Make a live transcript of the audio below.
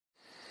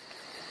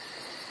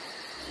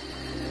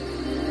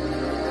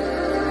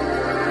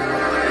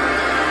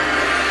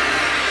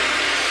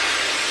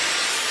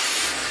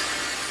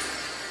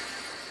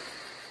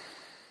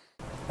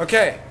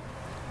Okay,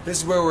 this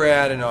is where we're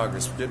at in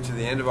August. We're getting to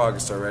the end of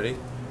August already.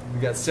 We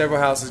got several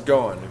houses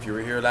going. If you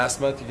were here last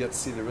month, you get to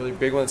see the really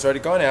big one that's already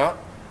gone out.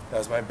 That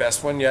was my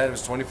best one yet. It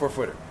was a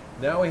 24-footer.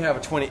 Now we have a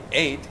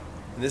 28,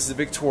 and this is a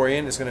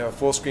Victorian. It's going to have a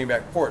full screen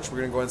back porch. We're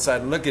going to go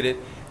inside and look at it.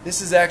 This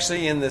is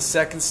actually in the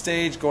second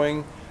stage,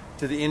 going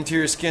to the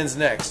interior skins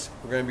next.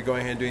 We're going to be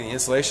going ahead and doing the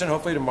insulation,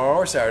 hopefully tomorrow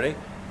or Saturday,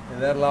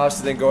 and that allows us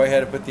to then go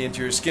ahead and put the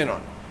interior skin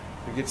on.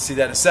 We'll get to see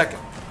that in a second.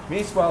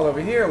 Meanwhile, over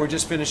here, we're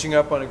just finishing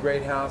up on a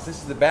great house. This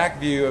is the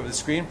back view of the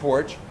screen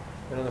porch,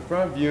 and on the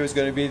front view is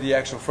going to be the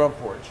actual front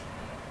porch.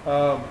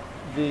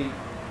 The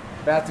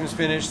bathroom's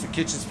finished, the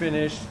kitchen's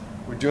finished.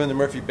 We're doing the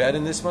Murphy bed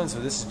in this one, so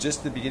this is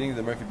just the beginning of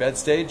the Murphy bed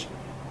stage.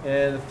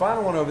 And the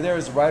final one over there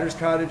is the Ryder's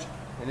Cottage,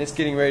 and it's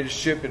getting ready to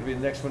ship. It'll be the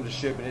next one to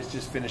ship, and it's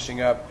just finishing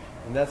up.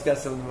 And that's got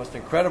some of the most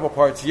incredible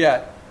parts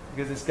yet,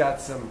 because it's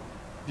got some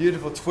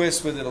beautiful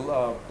twists with it,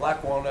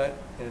 black walnut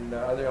and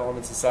other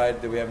elements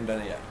inside that we haven't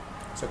done it yet.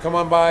 So come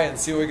on by and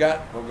see what we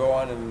got. We'll go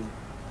on and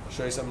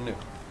show you something new.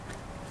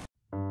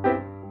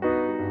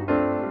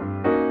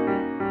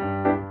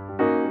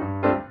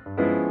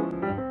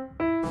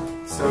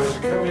 So as you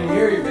come in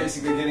here, you're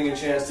basically getting a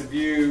chance to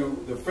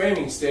view the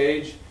framing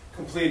stage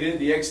completed,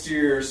 the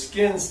exterior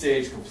skin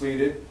stage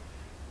completed.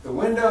 The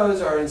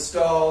windows are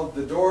installed,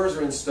 the doors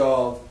are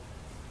installed,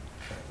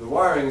 the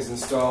wiring is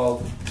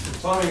installed, the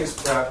plumbing is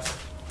prepped.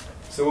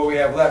 So what we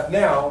have left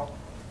now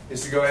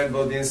is to go ahead and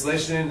build the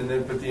insulation in and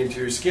then put the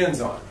interior skins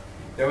on.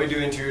 Then we do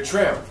interior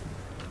trim.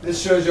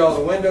 This shows you all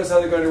the windows, how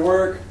they're going to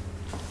work.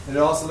 And it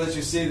also lets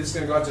you see this is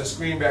going to go out to a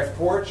screen back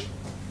porch.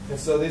 And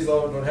so these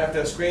don't have to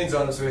have screens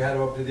on them, so we had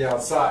them open to the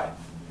outside.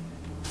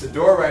 The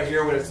door right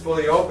here, when it's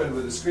fully opened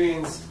with the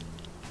screens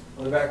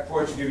on the back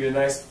porch, will give you a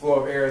nice flow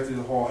of air through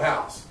the whole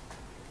house.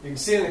 You can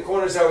see in the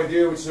corners how we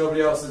do, which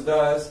nobody else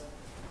does,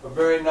 a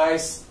very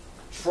nice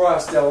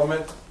trussed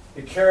element.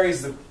 It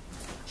carries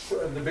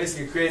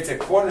basically creates a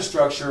corner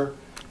structure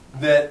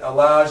that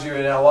allows you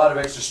a lot of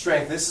extra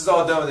strength. This is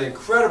all done with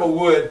incredible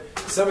wood.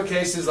 In some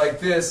cases like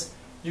this,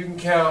 you can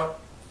count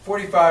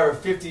 45 or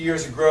 50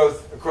 years of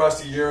growth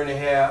across a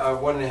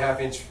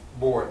 1.5 inch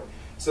board.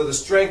 So the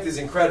strength is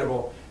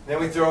incredible. And then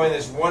we throw in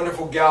this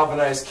wonderful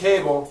galvanized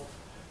cable.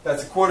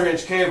 That's a 1/4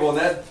 inch cable, and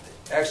that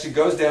actually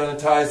goes down and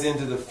ties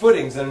into the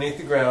footings underneath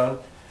the ground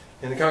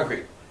in the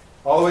concrete.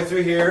 All the way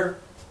through here,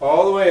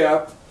 all the way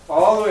up,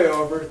 all the way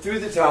over, through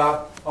the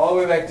top, all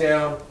the way back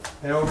down,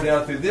 and over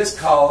down through this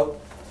column.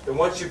 And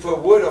once you put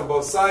wood on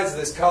both sides of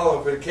this column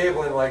and put a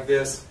cable in like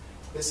this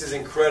is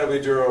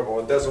incredibly durable.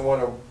 It doesn't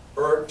want to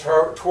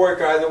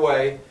torque either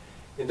way.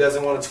 It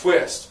doesn't want to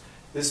twist.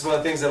 This is one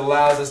of the things that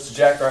allows us to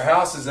jack our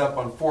houses up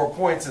on 4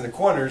 points in the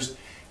corners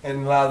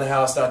and allow the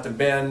house not to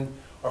bend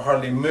or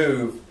hardly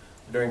move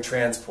during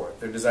transport.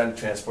 They're designed to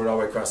transport all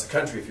the way across the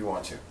country if you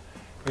want to.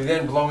 We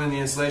then blow in the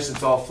insulation.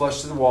 It's all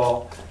flush to the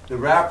wall. The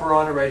wrapper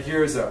on it right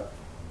here is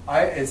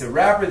it's a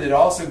wrapper that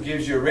also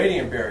gives you a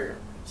radiant barrier.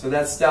 So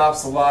that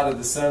stops a lot of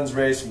the sun's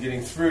rays from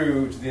getting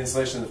through to the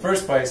insulation in the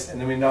first place, and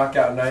then we knock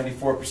out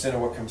 94%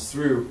 of what comes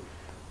through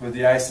with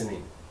the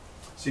isonine.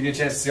 So you get a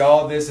chance to see all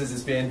of this as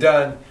it's being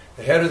done.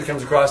 The header that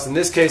comes across, in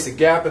this case, a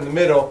gap in the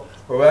middle,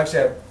 where we actually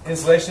have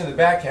insulation in the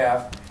back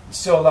half, and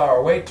still allow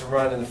our weight to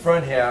run in the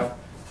front half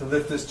to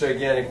lift this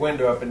gigantic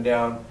window up and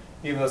down.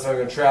 Even though it's only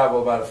going to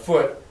travel about 1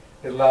 foot,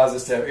 it allows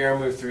us to have air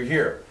move through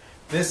here.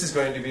 This is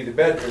going to be the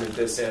bedroom at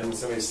this end when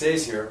somebody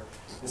stays here.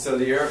 And so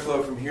the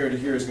airflow from here to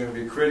here is going to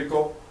be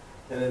critical.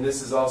 And then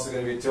this is also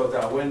going to be a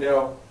tilt-out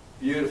window.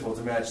 Beautiful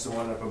to match the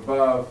one up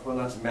above. Well,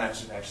 not to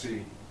match it,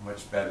 actually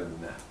much better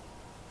than that.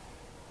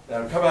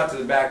 Now, to come out to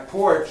the back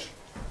porch.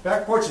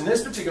 Back porch in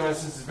this particular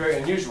instance is very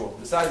unusual,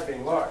 besides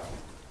being large.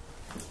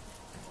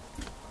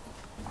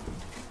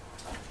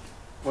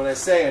 When I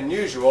say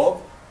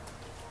unusual,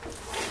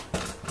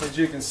 as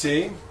you can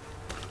see,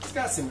 it's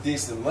got some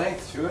decent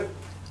length to it.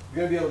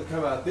 You're going to be able to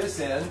come out this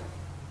end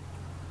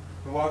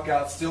and walk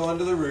out still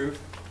under the roof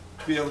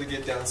to be able to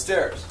get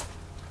downstairs.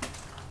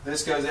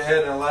 This goes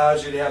ahead and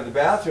allows you to have the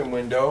bathroom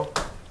window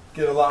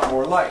get a lot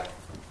more light.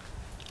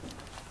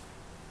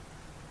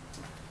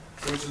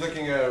 So what you're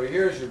looking at over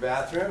here is your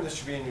bathroom. This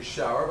should be in your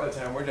shower by the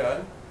time we're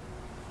done.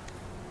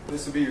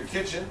 This will be your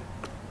kitchen,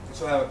 which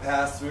will have a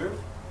pass-through.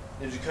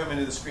 As you come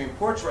into the screen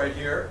porch right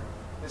here,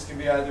 this can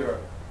be either an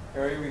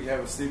area where you have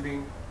a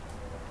sleeping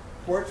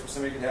porch where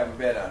somebody can have a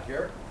bed out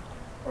here,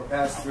 or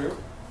pass through,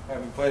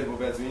 have inflatable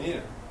beds when you need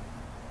them.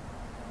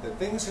 The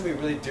thing that's going to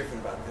be really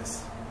different about this,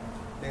 the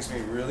thing that's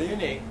going to be really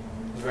unique,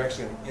 is we're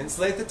actually going to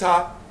insulate the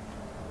top,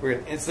 we're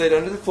going to insulate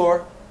under the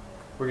floor,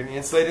 we're going to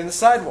insulate in the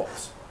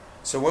sidewalls.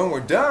 So when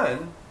we're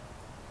done,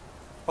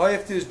 all you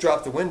have to do is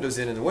drop the windows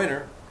in the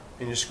winter,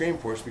 and your screen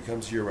porch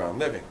becomes year-round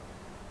living.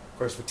 Of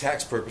course, for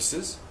tax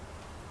purposes,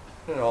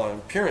 and all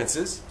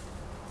appearances,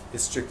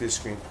 it's strictly a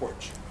screen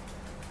porch.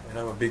 And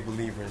I'm a big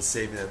believer in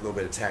saving that little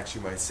bit of tax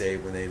you might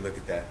save when they look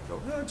at that and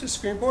go, no, just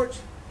screen porch.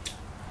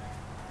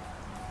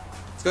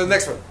 Let's go to the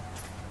next one.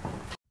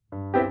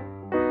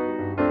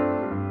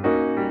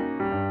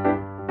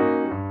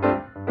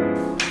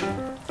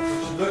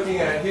 What you're looking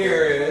at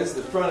here is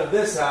the front of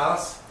this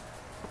house.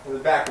 in the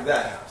back of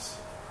that house.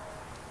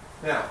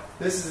 Now,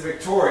 this is a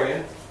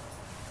Victorian.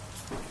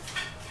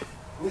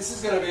 This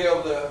is going to be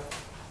able to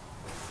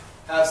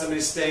have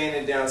somebody staying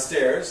in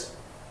downstairs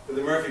for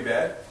the Murphy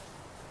bed.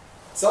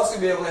 It's also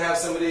going to be able to have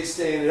somebody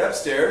staying in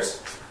upstairs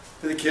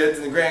for the kids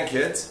and the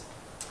grandkids,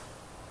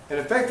 and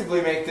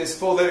effectively make this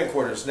full living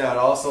quarters. Now, it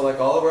also, like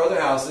all of our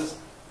other houses,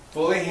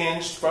 fully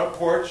hinged front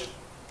porch.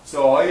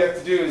 So all you have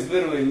to do is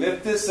literally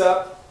lift this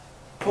up,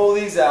 pull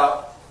these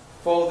out,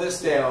 fold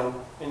this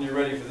down, and you're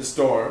ready for the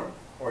storm,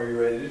 or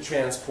you're ready to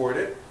transport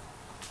it,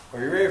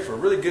 or you're ready for a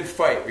really good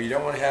fight where you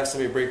don't want to have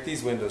somebody break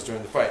these windows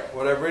during the fight.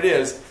 Whatever it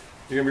is,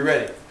 you're going to be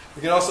ready.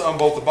 You can also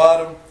unbolt the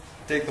bottom,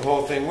 take the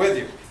whole thing with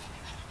you.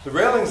 The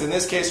railings in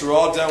this case are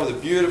all done with a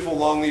beautiful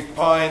longleaf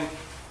pine,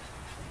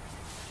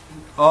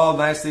 all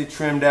nicely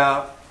trimmed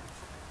out.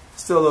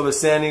 Still a little bit of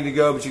sanding to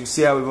go, but you can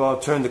see how we've all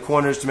turned the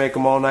corners to make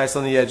them all nice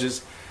on the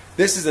edges.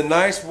 This is a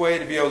nice way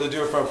to be able to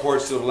do a front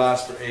porch that will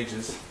last for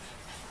ages.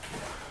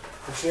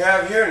 What you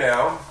have here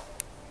now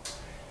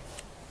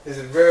is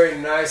a very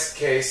nice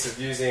case of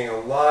using a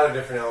lot of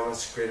different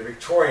elements to create a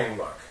Victorian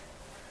look.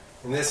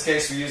 In this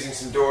case, we're using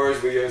some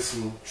doors. We use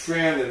some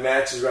trim that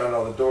matches around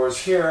all the doors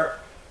here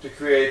to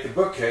create the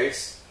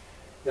bookcase.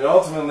 And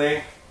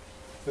ultimately,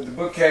 with the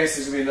bookcase,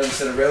 there's going to be another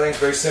set of railings,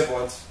 very simple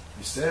ones.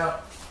 You stay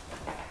out.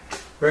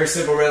 Very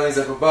simple railings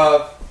up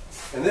above.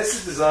 And this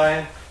is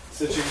designed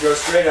so that you can go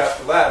straight up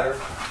the ladder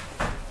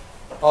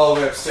all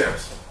the way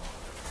upstairs.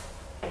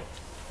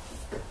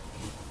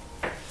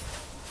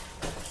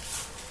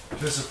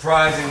 To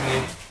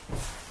surprisingly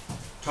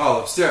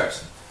tall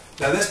upstairs.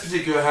 Now this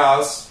particular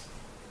house,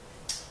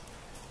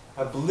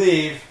 I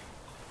believe,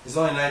 is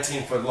only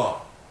 19 foot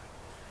long.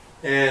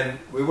 And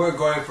we weren't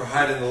going for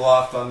height in the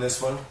loft on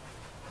this one,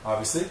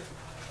 obviously,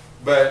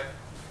 but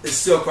it's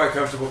still quite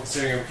comfortable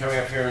considering we're coming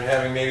up here and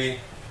having maybe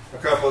a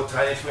couple of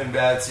tiny twin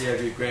beds, so you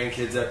have your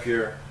grandkids up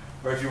here,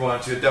 or if you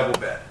want to, a double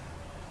bed.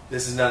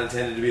 This is not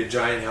intended to be a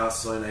giant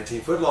house. It's only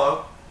 19 foot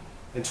long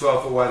and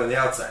 12 foot wide on the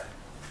outside.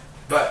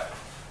 But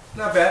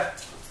not bad.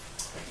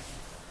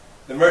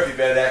 The Murphy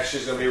bed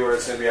actually is going to be where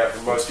it's going to be at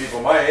for most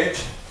people my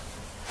age.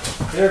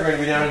 They're going to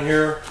be down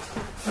here,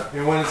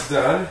 and when it's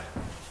done,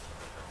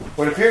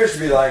 what appears to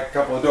be like a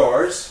couple of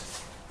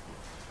doors.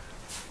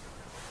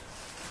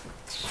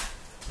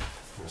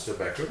 I'm going to step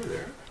back over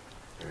there.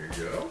 There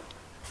you go.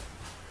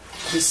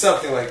 Just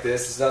something like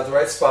this. It's not the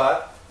right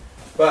spot,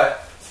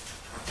 but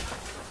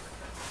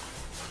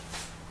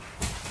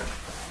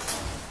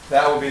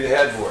that will be the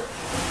headboard.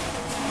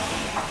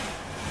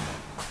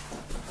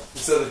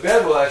 So the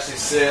bed will actually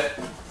sit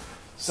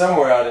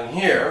somewhere out in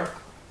here,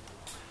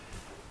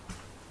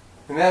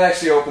 and that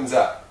actually opens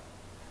up,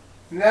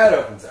 and that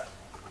opens up,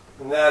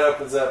 and that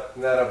opens up,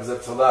 and that opens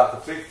up to allow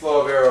complete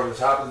flow of air over the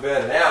top of the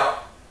bed and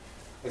out,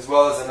 as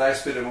well as a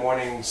nice bit of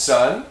morning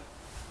sun.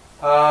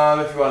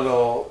 If you want a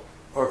little,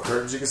 or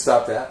curtains, you can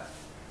stop that.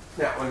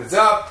 Now when it's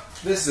up,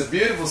 this is a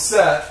beautiful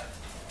set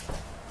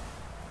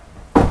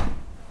of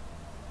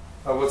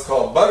what's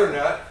called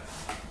butternut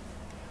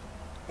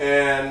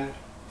and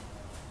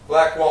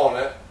black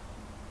walnut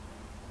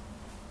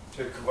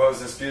to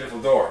compose this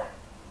beautiful door.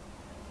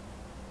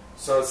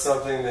 So it's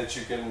something that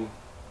you can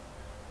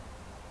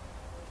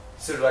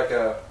consider like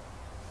a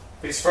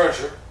piece of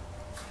furniture.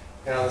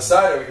 And on the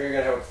side over here, you're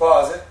going to have a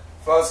closet.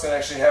 The closet's going to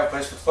actually have a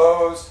place for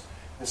clothes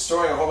and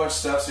storing a whole bunch of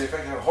stuff. So you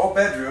have a whole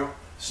bedroom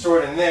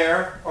stored in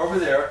there, over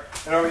there,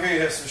 and over here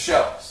you have some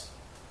shelves.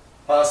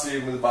 Possibly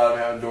even with the bottom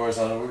having doors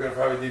on it. We're going to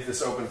probably leave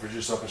this open for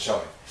just open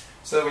shelving.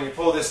 So that when you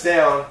pull this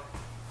down,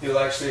 you'll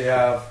actually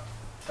have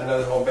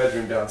another whole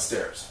bedroom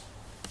downstairs.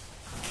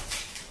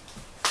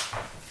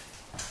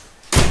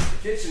 The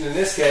kitchen in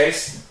this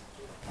case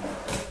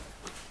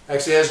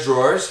actually has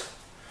drawers.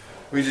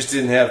 We just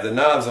didn't have the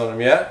knobs on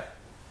them yet.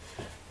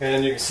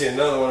 And you can see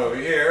another one over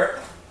here.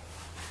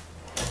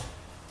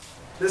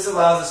 This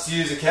allows us to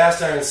use a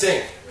cast iron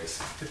sink.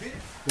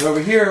 And over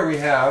here we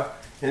have,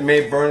 and it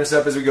may burn us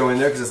up as we go in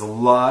there because there's a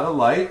lot of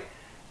light,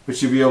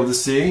 but you'll be able to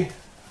see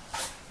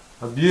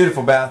a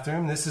beautiful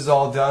bathroom. This is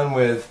all done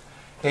with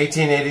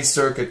 1880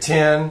 circa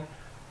tin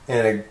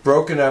and a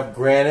broken up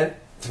granite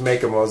to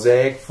make a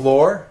mosaic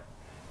floor.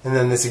 And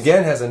then this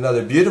again has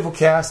another beautiful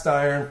cast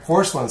iron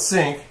porcelain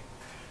sink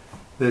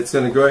that's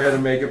going to go ahead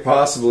and make it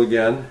possible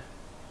again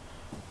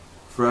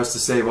for us to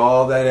save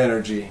all that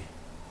energy.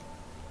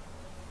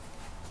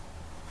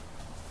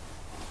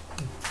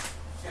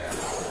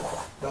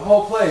 The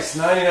whole place,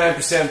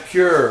 99%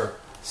 pure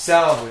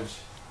salvage.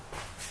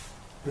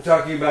 We're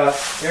talking about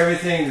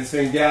everything that's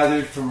been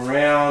gathered from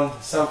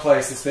around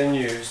someplace that's been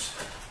used.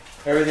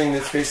 Everything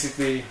that's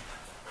basically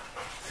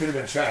could have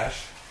been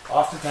trash,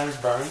 oftentimes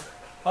burned,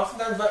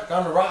 oftentimes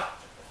gone to rot.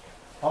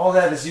 All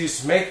that is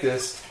used to make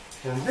this,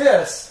 and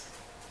this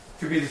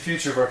could be the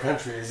future of our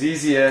country, as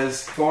easy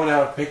as going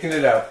out, picking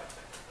it up,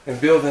 and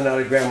building out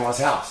of Grandma's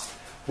house.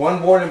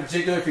 One board in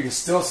particular, if you can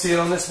still see it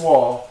on this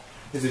wall,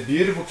 is a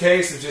beautiful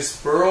case of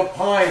just burl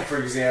pine,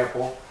 for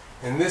example,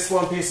 and this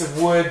one piece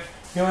of wood.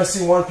 You only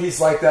see one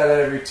piece like that at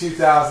every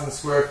 2,000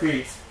 square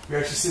feet. You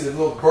actually see the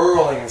little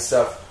burling and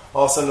stuff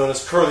also known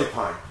as curly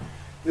pine.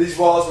 These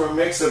walls were a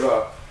mix of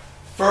a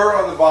fir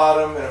on the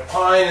bottom and a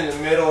pine in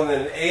the middle and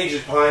then an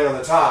aged pine on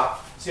the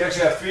top. So you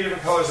actually have 3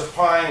 different colors of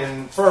pine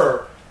and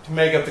fir to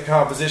make up the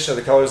composition of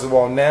the colors of the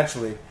wall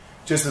naturally,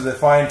 just with a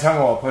fine tongue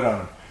wall put on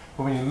them.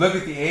 But when you look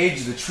at the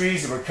age of the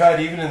trees that were cut,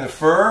 even in the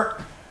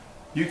fir,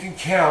 you can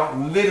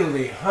count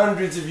literally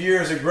hundreds of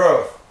years of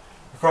growth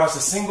across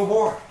a single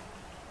board.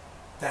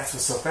 That's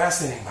what's so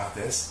fascinating about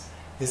this,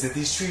 is that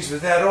these trees were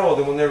that old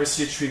and we'll never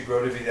see a tree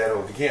grow to be that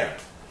old again.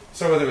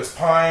 So whether it was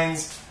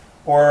pines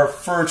or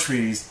fir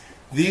trees,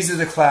 these are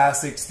the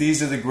classics,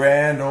 these are the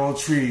grand old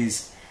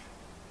trees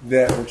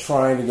that we're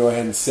trying to go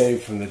ahead and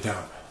save from the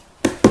dump.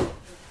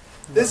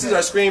 This is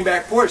our screen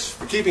back porch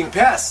for keeping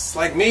pests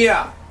like me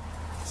out.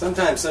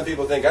 Sometimes some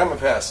people think I'm a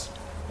pest,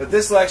 but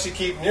this will actually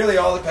keep nearly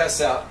all the pests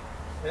out.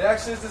 It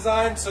actually is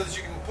designed so that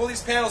you can pull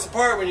these panels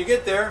apart when you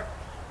get there,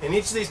 and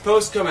each of these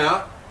posts come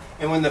out,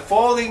 and when the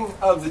folding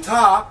of the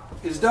top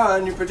is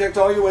done, you protect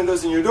all your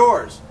windows and your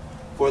doors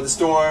for the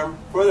storm,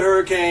 for the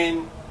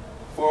hurricane,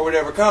 for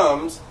whatever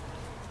comes.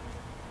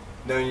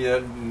 Then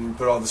you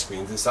put all the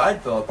screens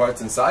inside, put all the parts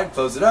inside,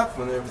 close it up.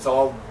 When it's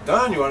all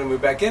done, you want to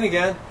move back in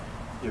again.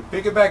 You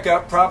pick it back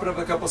up, prop it up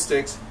with a couple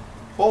sticks,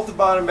 bolt the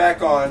bottom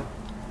back on,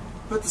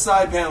 put the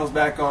side panels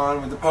back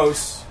on with the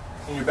posts,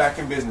 and you're back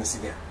in business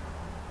again.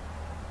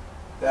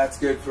 That's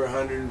good for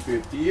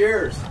 150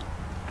 years.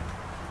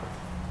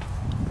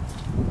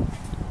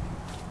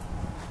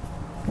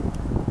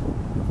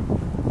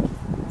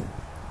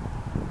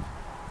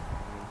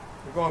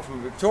 We're going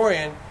from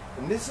Victorian,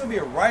 and this will be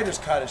a Ryder's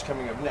cottage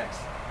coming up next.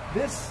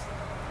 This,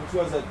 which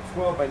was a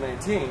 12 by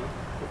 19,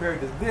 compared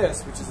to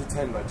this, which is a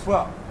 10 by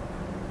 12.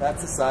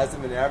 That's the size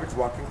of an average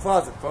walk-in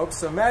closet, folks.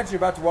 So imagine you're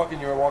about to walk in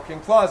your walk-in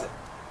closet.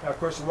 Now, of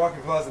course, your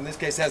walk-in closet in this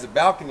case has a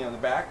balcony on the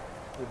back.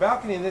 The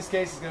balcony in this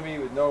case is going to be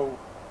with no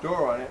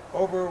door on it,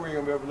 over where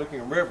you're going to be overlooking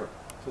a river.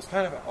 So it's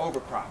kind of an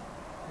overprop.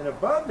 And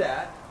above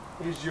that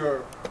is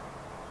your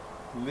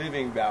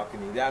living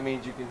balcony. That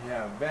means you can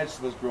have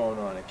vegetables growing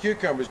on it,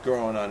 cucumbers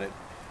growing on it,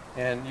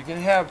 and you can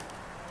have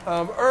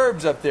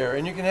herbs up there,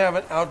 and you can have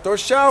an outdoor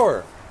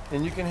shower,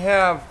 and you can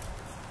have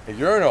a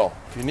urinal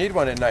if you need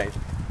one at night.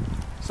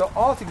 So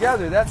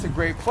altogether, that's a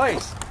great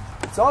place.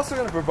 It's also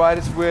going to provide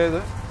us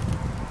with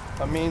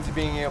a means of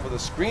being able to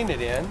screen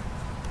it in,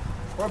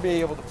 or being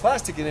able to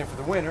plastic it in for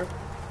the winter,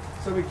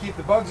 so we keep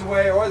the bugs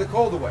away or the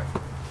cold away.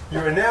 You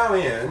are now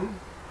in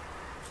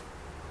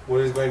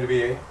what is going to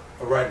be a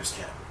Ryder's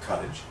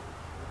cottage,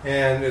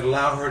 and it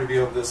allowed her to be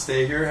able to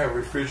stay here, have a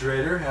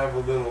refrigerator, have a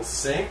little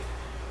sink,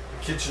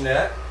 a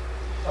kitchenette,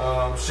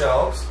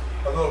 shelves,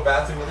 a little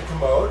bathroom with a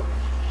commode,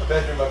 a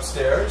bedroom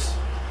upstairs,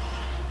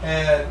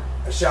 and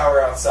a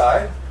shower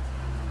outside,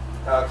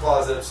 a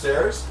closet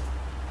upstairs,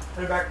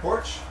 and a back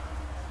porch.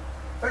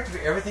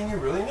 Effectively everything you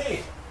really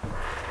need.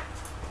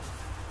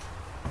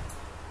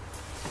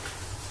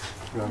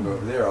 I'm going to go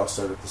over there. I'll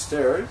start at the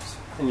stairs,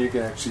 and you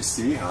can actually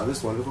see how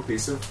this wonderful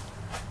piece of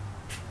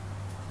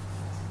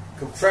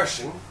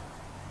compression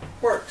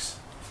works.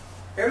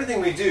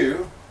 Everything we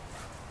do,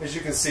 as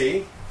you can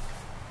see,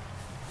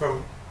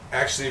 from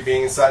actually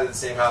being inside of the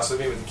same house with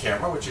me with the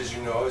camera, which as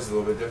you know is a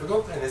little bit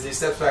difficult, and as he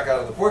steps back out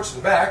of the porch in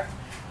the back,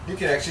 you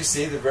can actually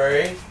see the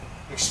very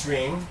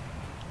extreme,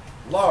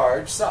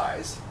 large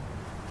size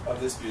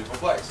of this beautiful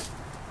place.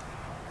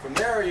 From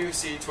there you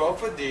see 12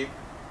 foot deep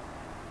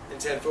and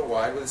 10 foot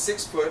wide with a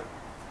 6 foot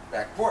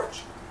back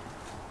porch.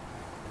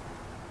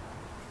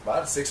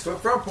 About a 6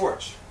 foot front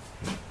porch.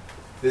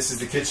 This is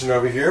the kitchen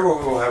over here where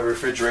we will have a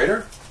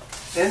refrigerator.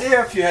 And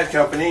if you had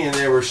company and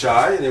they were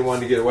shy and they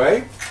wanted to get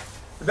away,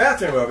 the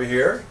bathroom over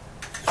here,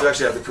 which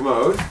actually have the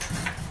commode,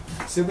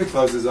 simply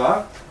closes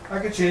off. I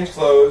can change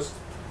clothes,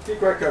 get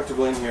quite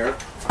comfortable in here,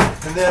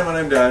 and then when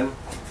I'm done,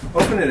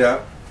 open it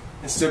up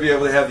and still be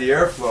able to have the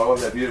airflow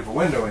of that beautiful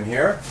window in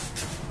here,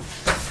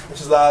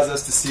 which allows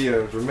us to see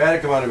a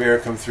dramatic amount of air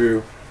come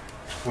through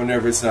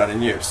whenever it's not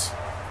in use.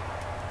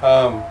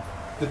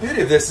 The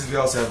beauty of this is we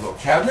also have a little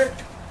cabinet.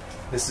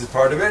 This is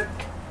part of it,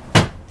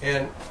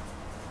 and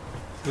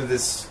with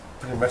this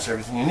pretty much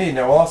everything you need.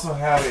 Now we'll also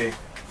have a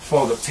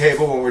fold-up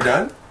table when we're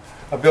done,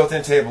 a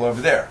built-in table over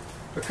there.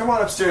 But come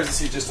on upstairs and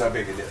see just how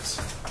big it is.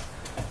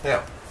 Now,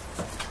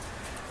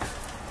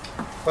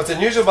 what's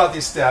unusual about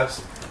these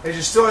steps is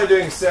you're still only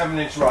doing a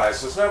 7-inch rise,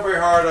 so it's not very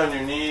hard on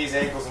your knees,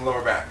 ankles, and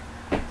lower back.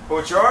 But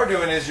what you are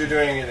doing is you're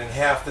doing it in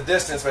half the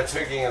distance by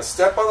taking a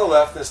step on the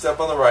left and a step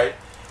on the right,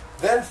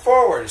 then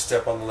forward, a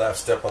step on the left,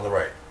 step on the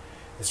right.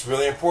 It's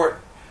really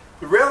important.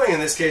 The railing in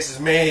this case is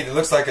made, it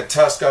looks like a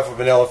tusk off of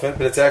an elephant,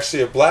 but it's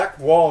actually a black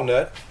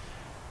walnut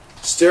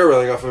stair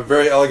railing off of a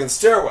very elegant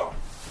stairwell.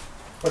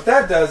 What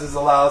that does is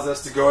allows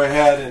us to go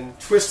ahead and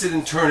twist it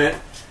and turn it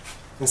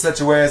in such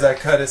a way as I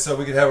cut it so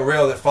we can have a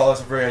rail that follows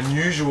a very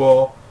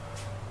unusual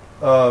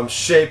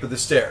shape of the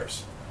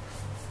stairs.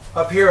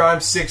 Up here I'm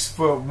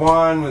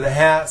 6'1" with a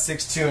hat,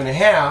 6'2" and a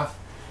half,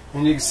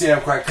 and you can see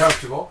I'm quite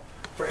comfortable.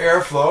 For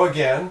airflow,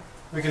 again,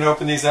 we can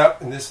open these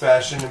up in this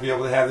fashion and be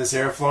able to have this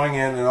air flowing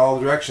in all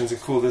the directions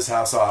and cool this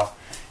house off,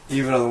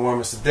 even on the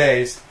warmest of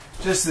days,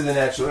 just through the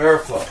natural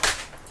airflow.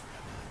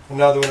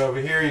 Another one over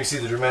here, you can see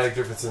the dramatic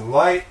difference in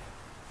light.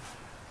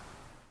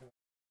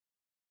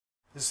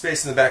 There's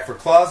space in the back for a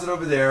closet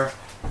over there,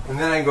 and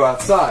then I can go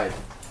outside.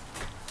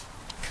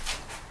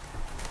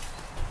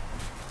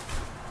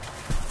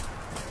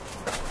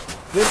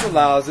 This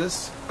allows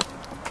us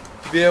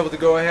to be able to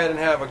go ahead and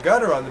have a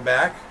gutter on the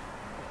back,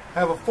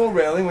 have a full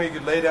railing where you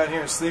could lay down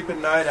here and sleep at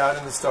night out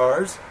in the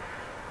stars.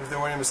 If there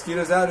weren't any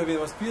mosquitoes out, it would be the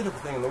most beautiful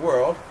thing in the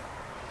world.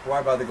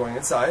 Why bother going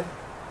inside?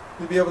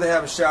 You'll be able to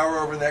have a shower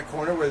over in that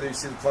corner where you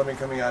see the plumbing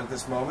coming out at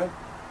this moment,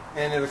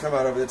 and it'll come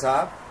out over the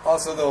top.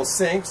 Also, the little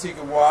sink so you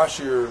can wash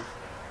your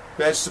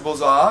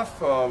vegetables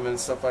off and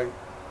stuff like,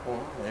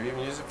 well, maybe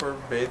even use it for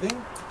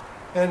bathing.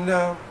 And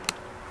we're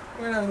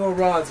going to have little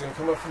rods going to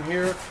come up from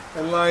here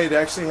and allow you to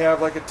actually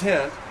have like a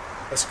tent,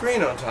 a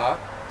screen on top,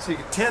 so you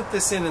can tent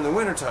this in the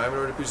wintertime in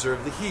order to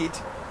preserve the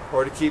heat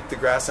or to keep the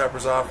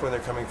grasshoppers off when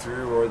they're coming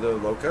through, or the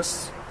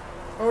locusts,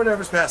 or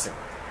whatever's passing.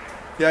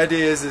 The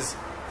idea is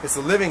it's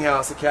a living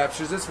house that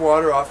captures its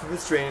water off of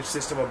its drainage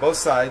system on both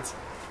sides,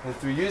 and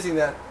through using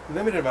that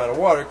limited amount of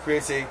water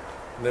creates a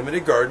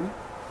limited garden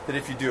that,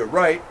 if you do it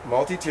right,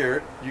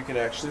 multi-tiered, you can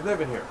actually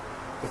live in here.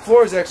 The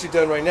floor is actually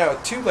done right now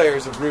with 2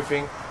 layers of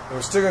roofing, and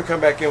we're still going to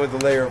come back in with a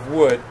layer of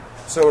wood.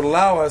 So it would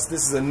allow us,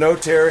 this is a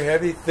no-tear,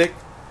 heavy, thick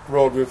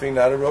rolled roofing,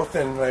 not a real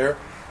thin layer,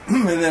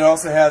 and then it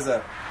also has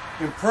a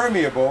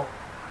impermeable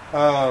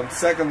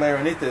second layer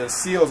underneath that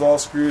seals all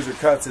screws or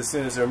cuts as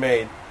soon as they're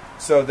made.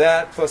 So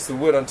that plus the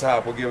wood on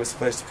top will give us a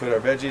place to put our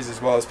veggies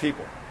as well as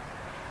people.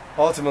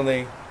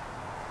 Ultimately,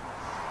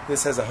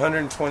 this has a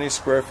 120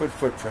 square foot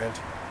footprint.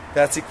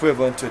 That's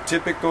equivalent to a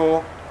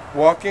typical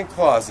walk-in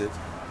closet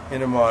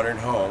in a modern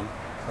home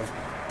of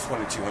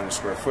 2,200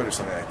 square foot or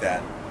something like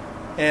that.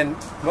 And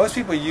most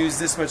people use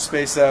this much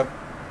space up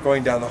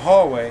going down the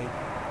hallway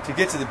to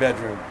get to the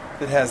bedroom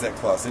that has that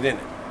closet in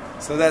it.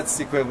 So that's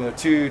the equivalent of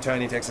 2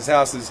 tiny Texas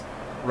houses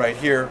right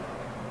here.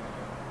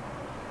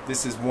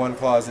 This is 1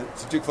 closet.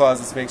 So 2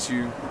 closets makes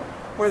you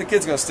where the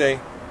kids are going to stay.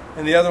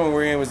 And the other one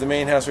we're in was the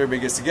main house where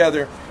everybody gets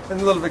together.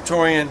 And the little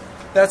Victorian,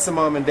 that's the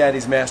mom and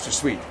daddy's master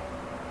suite.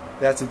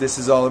 That's what this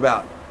is all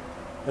about.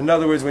 In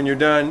other words, when you're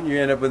done, you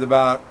end up with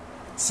about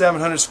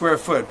 700 square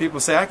foot. People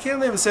say, I can't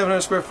live in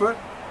 700 square foot.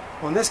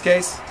 Well, in this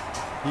case,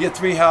 you get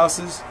 3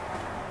 houses,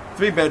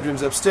 3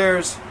 bedrooms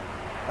upstairs.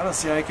 I don't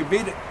see how you can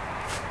beat it.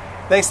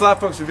 Thanks a lot,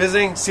 folks, for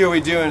visiting. See what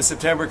we do in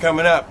September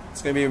coming up.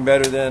 It's going to be even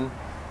better than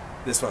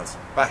this one's.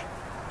 Bye.